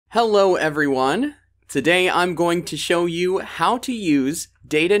Hello everyone! Today I'm going to show you how to use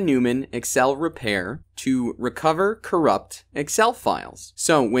DataNumen Excel Repair to recover corrupt Excel files.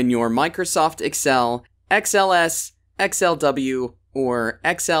 So when your Microsoft Excel, XLS, XLW, or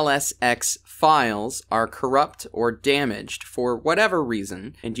XLSX files are corrupt or damaged for whatever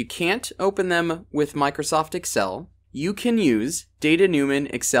reason, and you can't open them with Microsoft Excel, you can use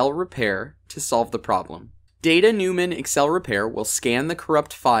DataNumen Excel Repair to solve the problem. DataNumen Excel Repair will scan the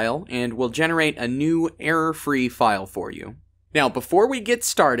corrupt file and will generate a new error-free file for you. Now, before we get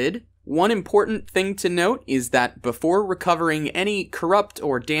started, one important thing to note is that before recovering any corrupt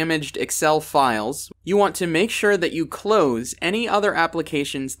or damaged Excel files, you want to make sure that you close any other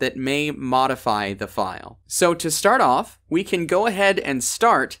applications that may modify the file. So to start off, we can go ahead and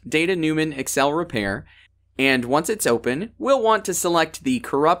start DataNumen Excel Repair, and once it's open, we'll want to select the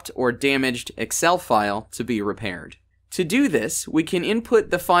corrupt or damaged Excel file to be repaired. To do this, we can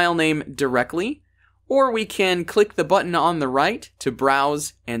input the file name directly, or we can click the button on the right to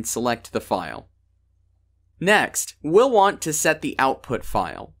browse and select the file. Next, we'll want to set the output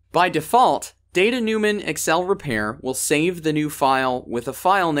file. By default, DataNumen Excel Repair will save the new file with a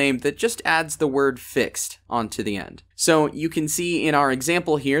file name that just adds the word fixed onto the end. So you can see in our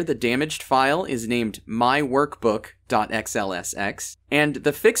example here, the damaged file is named myworkbook.xlsx, and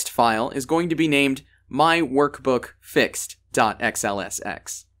the fixed file is going to be named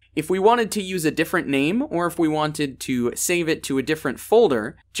myworkbookfixed.xlsx. If we wanted to use a different name, or if we wanted to save it to a different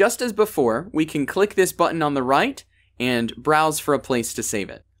folder, just as before, we can click this button on the right and browse for a place to save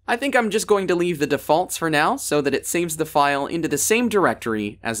it. I think I'm just going to leave the defaults for now so that it saves the file into the same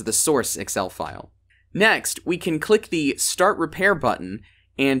directory as the source Excel file. Next, we can click the Start Repair button,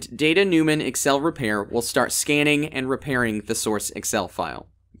 and DataNumen Excel Repair will start scanning and repairing the source Excel file.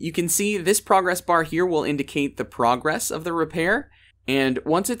 You can see this progress bar here will indicate the progress of the repair, and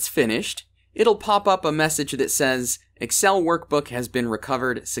once it's finished, it'll pop up a message that says, Excel Workbook has been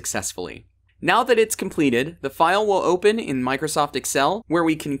recovered successfully. Now that it's completed, the file will open in Microsoft Excel, where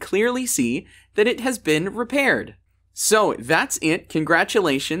we can clearly see that it has been repaired. So that's it.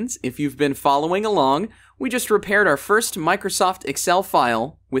 Congratulations. If you've been following along, we just repaired our first Microsoft Excel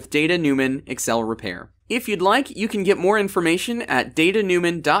file with DataNumen Excel Repair. If you'd like, you can get more information at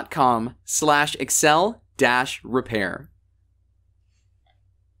datanumen.com/excel-repair.